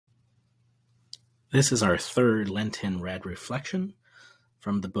This is our third Lenten read reflection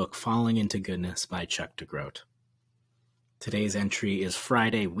from the book Falling into Goodness by DeGroat. Today's entry is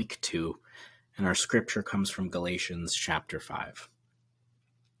Friday, week 2, and our scripture comes from Galatians chapter 5.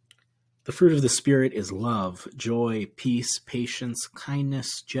 The fruit of the Spirit is love, joy, peace, patience,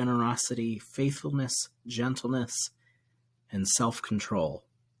 kindness, generosity, faithfulness, gentleness, and self-control.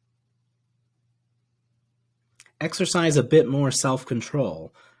 Exercise a bit more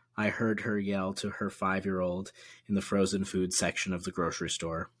self-control, I heard her yell to her 5-year-old in the frozen food section of the grocery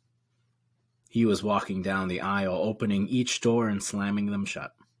store. He was walking down the aisle, opening each door and slamming them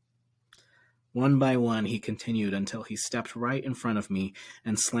shut. One by one, he continued until he stepped right in front of me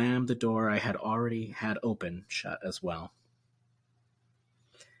and slammed the door I had already had open shut as well.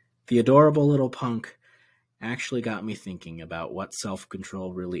 The adorable little punk actually got me thinking about what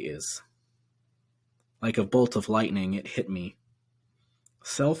self-control really is. Like a bolt of lightning, it hit me.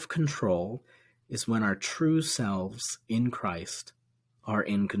 Self-control is when our true selves in Christ are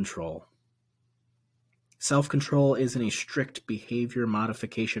in control. Self-control isn't a strict behavior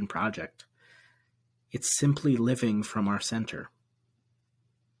modification project. It's simply living from our center.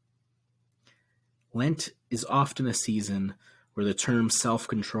 Lent is often a season where the term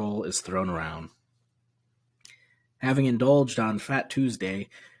self-control is thrown around. Having indulged on Fat Tuesday,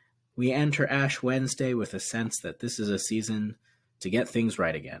 we enter Ash Wednesday with a sense that this is a season to get things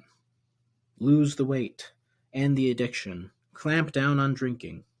right again. Lose the weight, end the addiction, clamp down on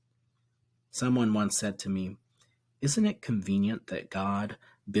drinking. Someone once said to me, "Isn't it convenient that God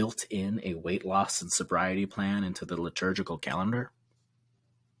built in a weight loss and sobriety plan into the liturgical calendar?"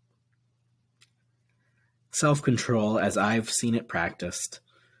 Self-control, as I've seen it practiced,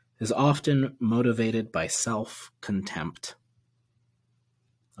 is often motivated by self-contempt.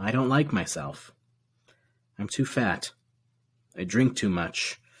 I don't like myself. I'm too fat. I drink too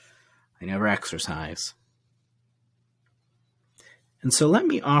much. I never exercise. And so let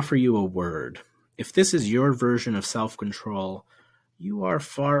me offer you a word. If this is your version of self-control, you are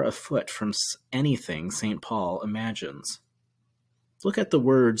far afoot from anything St. Paul imagines. Look at the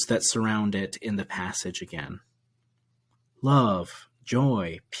words that surround it in the passage again. Love,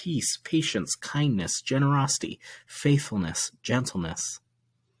 joy, peace, patience, kindness, generosity, faithfulness, gentleness.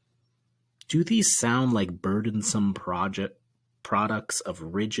 Do these sound like burdensome products of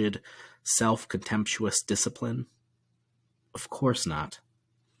rigid, self-contemptuous discipline? Of course not.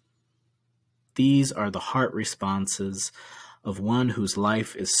 These are the heart responses of one whose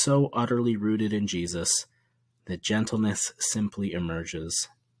life is so utterly rooted in Jesus that gentleness simply emerges.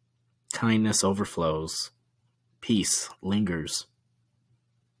 Kindness overflows. Peace lingers.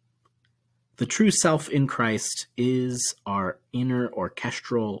 The true self in Christ is our inner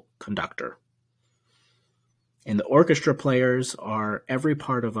orchestral conductor. And the orchestra players are every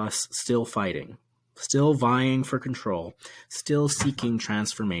part of us still fighting, still vying for control, still seeking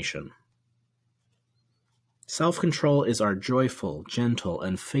transformation. Self-control is our joyful, gentle,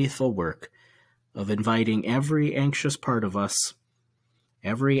 and faithful work of inviting every anxious part of us,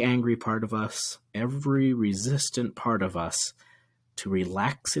 every angry part of us, every resistant part of us to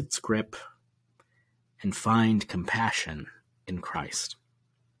relax its grip and find compassion in Christ.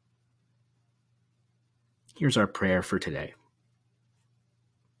 Here's our prayer for today.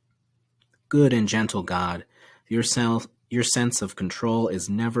 Good and gentle God, your sense of control is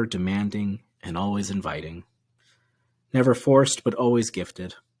never demanding and always inviting, never forced but always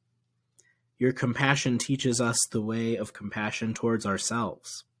gifted. Your compassion teaches us the way of compassion towards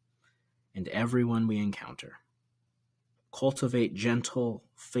ourselves and everyone we encounter. Cultivate gentle,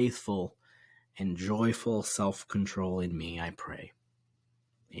 faithful, and joyful self-control in me, I pray.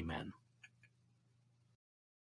 Amen.